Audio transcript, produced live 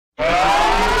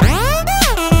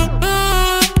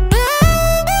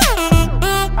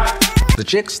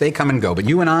chicks, they come and go, but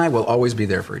you and I will always be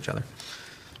there for each other.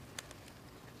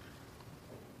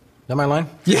 Is that my line?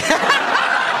 Yeah.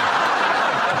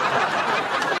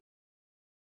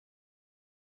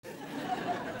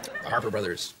 The Harper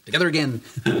Brothers, together again.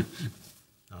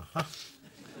 Uh-huh.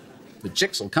 The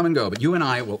chicks will come and go, but you and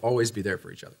I will always be there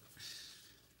for each other.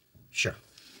 Sure.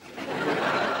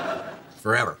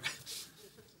 Forever.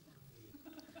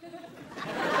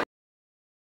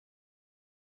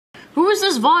 Who is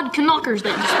this vodka knockers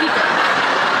that you speak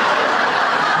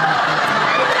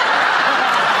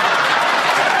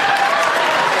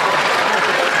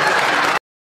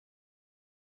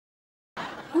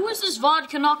of? Who is this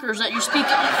vodka knockers that you speak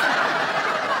of?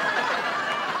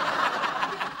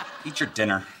 Eat your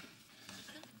dinner.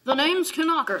 The name's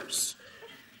Knockers.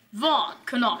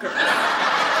 Vodka knockers.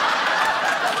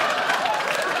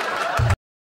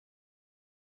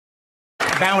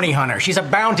 Bounty hunter. She's a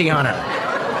bounty hunter.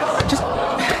 Just,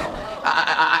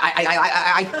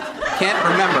 I can't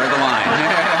remember the line.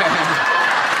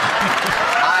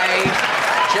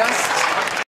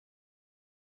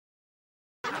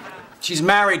 She's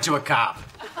married to a cop.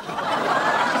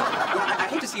 I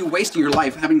hate to see you wasting your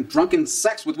life having drunken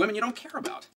sex with women you don't care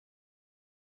about.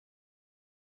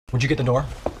 Would you get the door?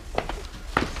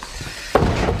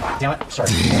 Damn it,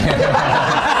 sorry.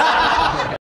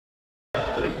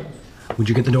 Would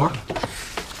you get the door?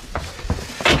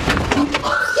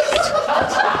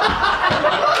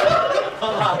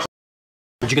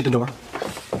 Would you get the door?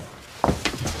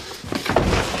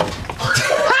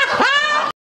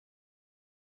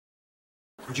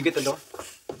 Would you get the door?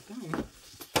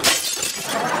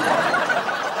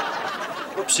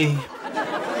 Whoopsie.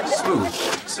 Smooth.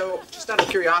 So, just out of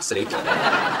curiosity,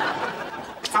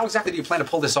 how exactly do you plan to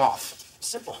pull this off?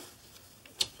 Simple.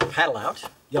 Paddle out,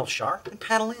 yell sharp, and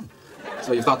paddle in.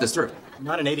 So you thought this through? I'm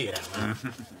not an idiot, Alan.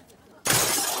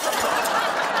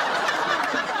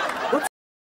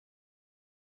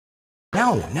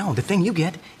 No, the thing you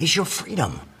get is your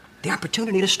freedom. The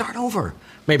opportunity to start over.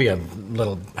 Maybe a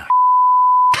little...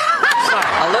 Sorry,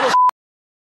 a little...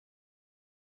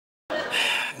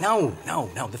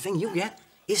 No, the thing you get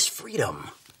is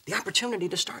freedom. The opportunity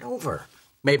to start over.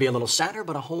 Maybe a little sadder,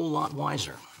 but a whole lot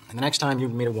wiser. And the next time you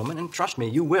meet a woman, and trust me,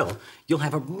 you will, you'll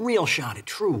have a real shot at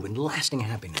true and lasting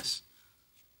happiness.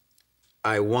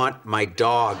 I want my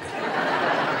dog.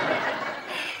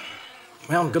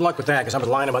 Well, good luck with that, because I was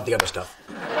lying about the other stuff.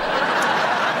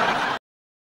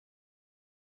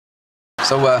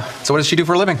 So what does she do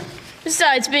for a living?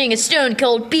 Besides being a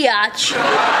stone-cold biatch.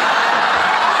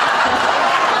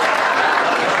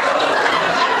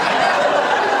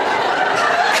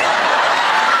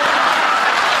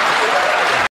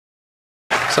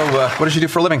 So, what does she do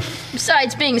for a living?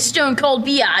 Besides being a stone-cold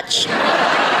biatch. Come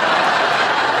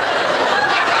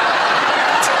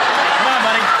on,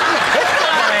 buddy.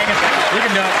 You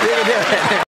can do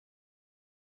it.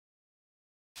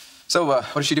 So,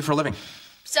 what does she do for a living?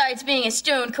 Besides being a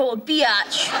stone-cold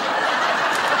biatch.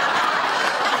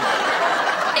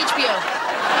 HBO.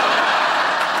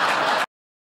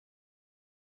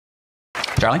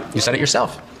 Charlie, you said it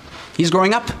yourself. He's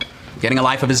growing up, getting a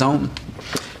life of his own.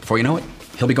 Before you know it,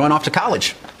 he'll be going off to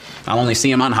college. I'll only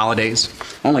see him on holidays.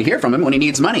 Only hear from him when he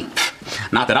needs money.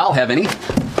 Not that I'll have any.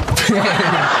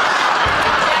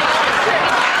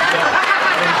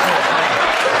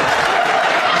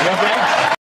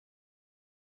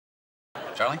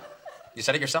 Charlie, you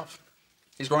said it yourself.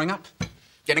 He's growing up,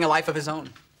 getting a life of his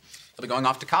own. He'll be going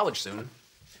off to college soon.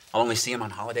 I'll only see him on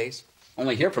holidays.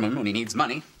 Only hear from him when he needs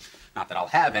money. Not that I'll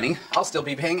have any. I'll still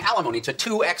be paying alimony to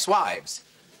 2 ex-wives.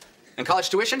 And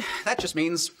college tuition, that just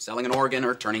means selling an organ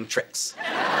or turning tricks.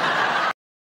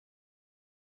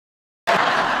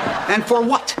 And for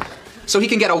what? So he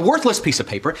can get a worthless piece of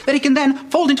paper that he can then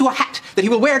fold into a hat that he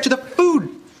will wear to the food.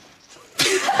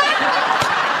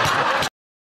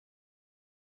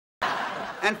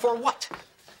 And for what?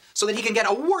 So that he can get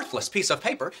a worthless piece of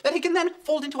paper that he can then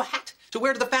fold into a hat to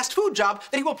wear to the fast food job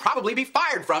that he will probably be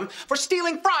fired from for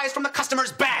stealing fries from the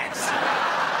customers' bags.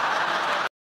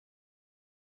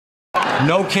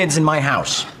 No kids in my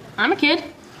house. I'm a kid.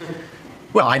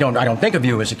 Well, I don't think of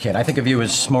you as a kid. I think of you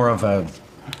as more of a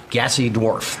gassy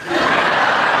dwarf.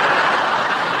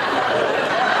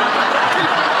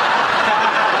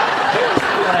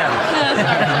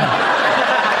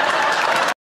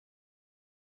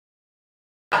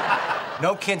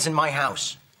 No kids in my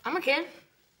house. I'm a kid.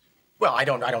 Well, I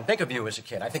don't think of you as a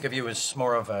kid. I think of you as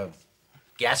more of a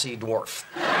gassy dwarf.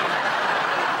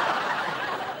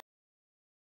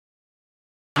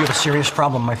 You have a serious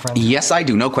problem, my friend. Yes, I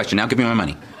do. No question. Now give me my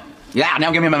money. Yeah,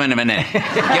 now give me my money. Give me my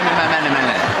money.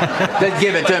 Just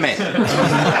give it to me.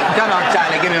 Come on, Charlie.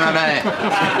 man.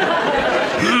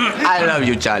 I love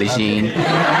you, Charlie Sheen.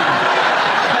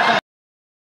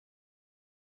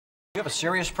 You have a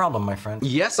serious problem, my friend.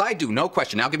 Yes, I do. No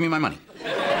question. Now give me my money.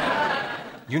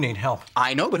 You need help.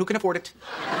 I know, but who can afford it?